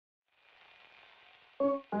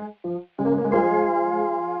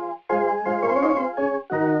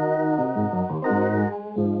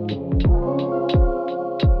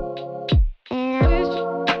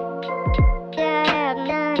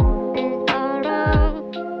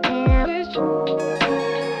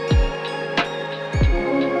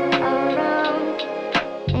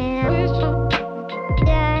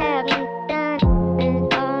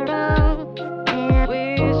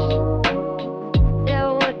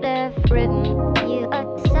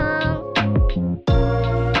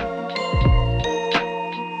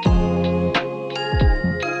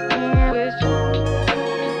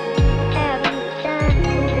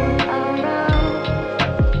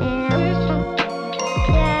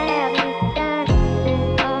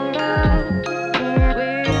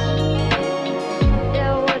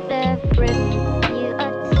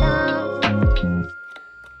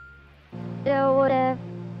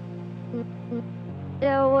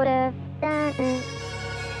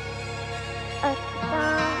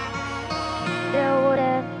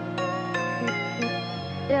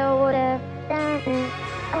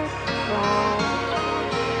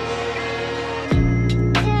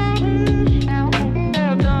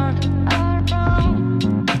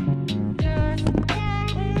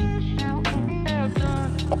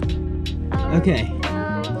Okay,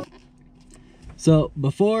 so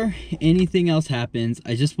before anything else happens,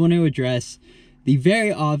 I just want to address the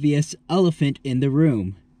very obvious elephant in the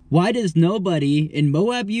room. Why does nobody in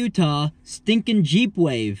Moab, Utah stinking Jeep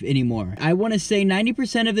wave anymore? I want to say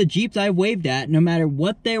 90% of the Jeeps I've waved at, no matter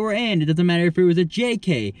what they were in, it doesn't matter if it was a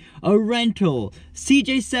JK, a rental,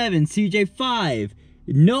 CJ7, CJ5,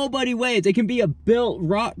 nobody waves. It can be a built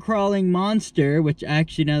rock crawling monster, which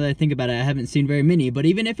actually, now that I think about it, I haven't seen very many, but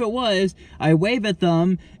even if it was, I wave at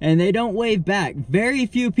them and they don't wave back. Very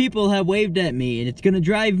few people have waved at me and it's gonna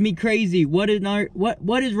drive me crazy. What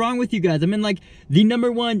is wrong with you guys? I'm in like the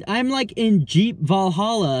 #1, I'm like in Jeep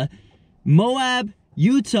Valhalla, Moab,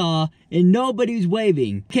 Utah, and nobody's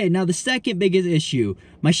waving. Okay, now the second biggest issue.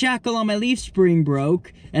 My shackle on my leaf spring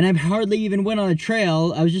broke, and I've hardly even went on a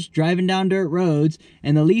trail. I was just driving down dirt roads,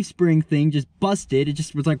 and the leaf spring thing just busted. It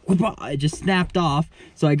just was like, whoop, it just snapped off.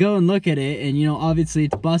 So I go and look at it, and you know, obviously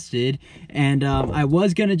it's busted. And I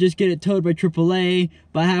was gonna just get it towed by AAA,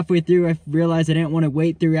 but halfway through I realized I didn't want to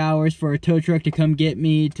wait 3 hours for a tow truck to come get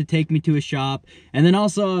me, to take me to a shop. And then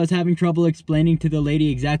also I was having trouble explaining to the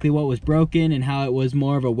lady exactly what was broken and how it was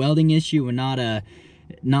more of a welding issue and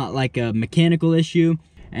not like a mechanical issue.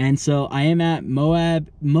 And so I am at Moab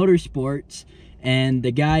Motorsports, and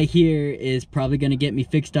the guy here is probably gonna get me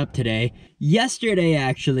fixed up today. Yesterday,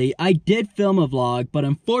 actually, I did film a vlog, but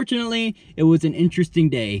unfortunately, it was an interesting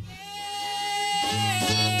day.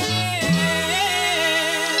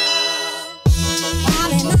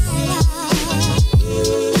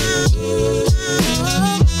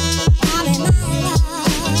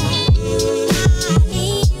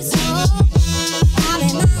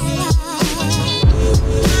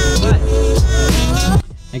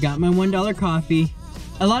 I got my $1 coffee.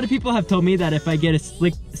 A lot of people have told me that if I get a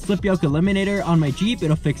slip yoke eliminator on my Jeep,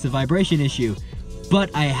 it'll fix the vibration issue. But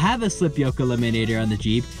I have a slip yoke eliminator on the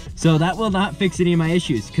Jeep, so that will not fix any of my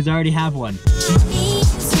issues, because I already have one.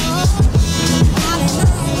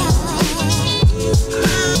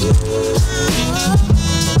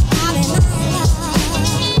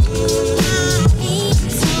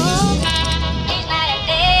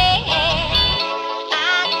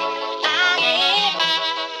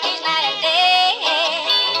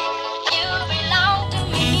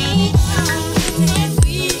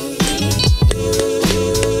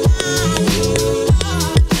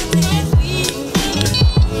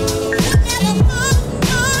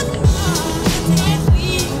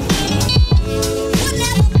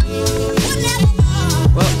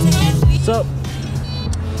 So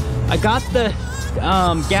I got the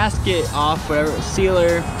gasket off, whatever,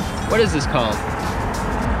 sealer, what is this called?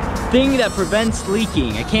 Thing that prevents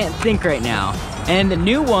leaking. I can't think right now. And the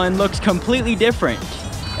new one looks completely different.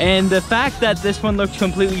 And the fact that this one looks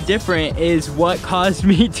completely different is what caused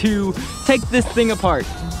me to take this thing apart.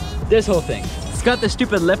 This whole thing. It's got the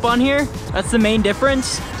stupid lip on here. That's the main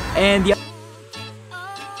difference. And the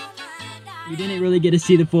you didn't really get to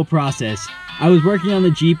see the full process. I was working on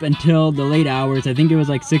the Jeep until the late hours. I think it was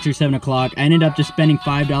like 6 or 7 o'clock. I ended up just spending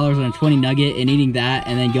 $5 on a 20 nugget and eating that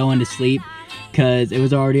and then going to sleep because it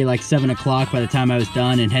was already like 7 o'clock by the time I was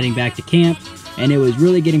done and heading back to camp. And it was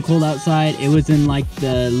really getting cold outside. It was in like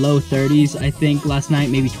the low 30s, I think, last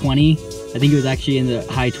night, maybe 20. I think it was actually in the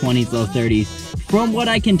high 20s, low 30s. From what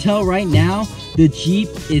I can tell right now, the Jeep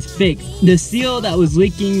is fixed. The seal that was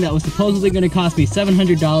leaking, that was supposedly going to cost me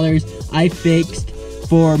 $700, I fixed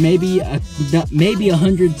for maybe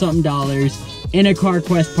 $100 something in a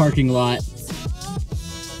CarQuest parking lot.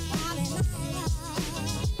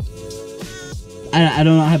 I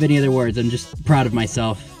don't have any other words. I'm just proud of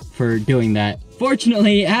myself for doing that.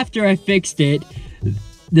 Fortunately, after I fixed it,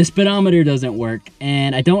 the speedometer doesn't work,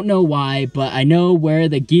 and I don't know why, but I know where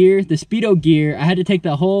the speedo gear, I had to take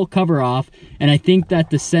the whole cover off, and I think that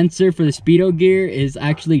the sensor for the speedo gear is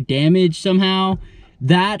actually damaged somehow.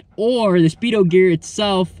 That, or the speedo gear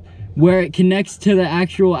itself, where it connects to the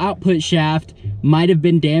actual output shaft, might have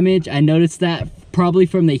been damaged. I noticed that probably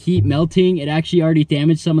from the heat melting, it actually already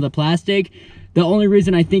damaged some of the plastic. The only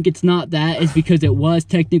reason I think it's not that is because it was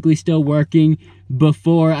technically still working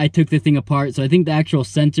before I took the thing apart. So I think the actual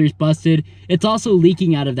sensor's busted. It's also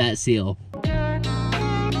leaking out of that seal.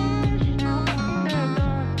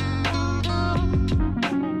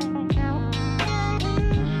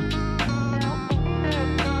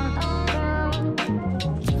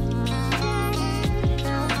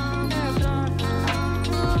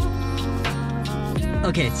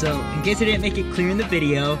 Okay, so in case I didn't make it clear in the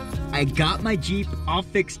video, I got my Jeep all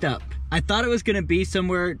fixed up. I thought it was gonna be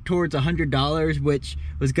somewhere towards $100, which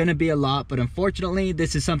was gonna be a lot, but unfortunately,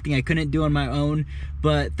 this is something I couldn't do on my own.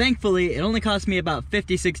 But thankfully, it only cost me about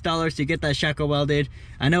 $56 to get that shackle welded.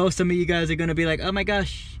 I know some of you guys are gonna be like, oh my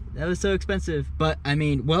gosh, that was so expensive. But I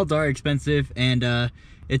mean, welds are expensive, and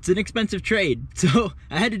it's an expensive trade. So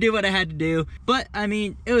I had to do what I had to do. But I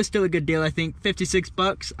mean, it was still a good deal. I think 56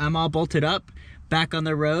 bucks, I'm all bolted up, back on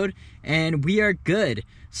the road, and we are good.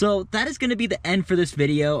 So that is going to be the end for this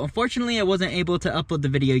video. Unfortunately, I wasn't able to upload the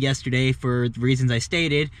video yesterday for the reasons I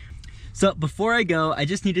stated. So before I go, I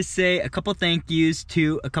just need to say a couple thank yous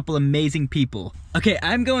to a couple amazing people. Okay,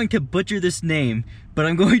 I'm going to butcher this name, but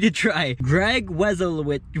I'm going to try. Greg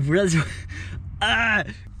Wesolowicz,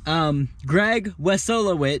 Greg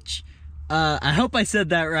Wesolowicz, I hope I said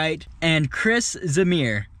that right, and Chris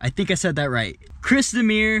Zamir. I think I said that right. Chris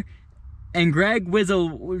Zamir and Greg Wezel.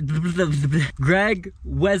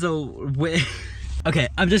 Okay,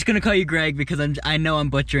 I'm just gonna call you Greg because I know I'm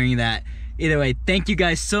butchering that. Either way, thank you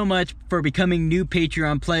guys so much for becoming new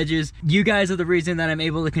Patreon pledges. You guys are the reason that I'm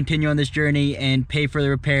able to continue on this journey and pay for the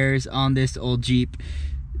repairs on this old Jeep.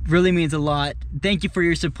 Really means a lot. Thank you for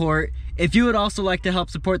your support. If you would also like to help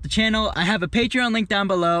support the channel, I have a Patreon link down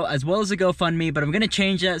below as well as a GoFundMe, but I'm gonna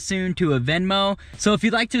change that soon to a Venmo. So if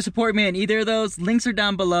you'd like to support me on either of those, links are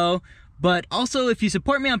down below. But also, if you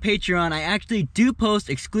support me on Patreon, I actually do post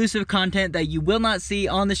exclusive content that you will not see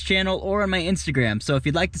on this channel or on my Instagram. So if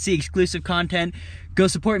you'd like to see exclusive content, go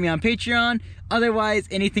support me on Patreon. Otherwise,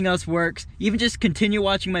 anything else works. Even just continue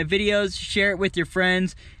watching my videos, share it with your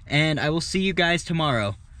friends, and I will see you guys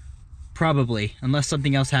tomorrow. Probably, unless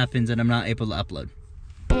something else happens and I'm not able to upload.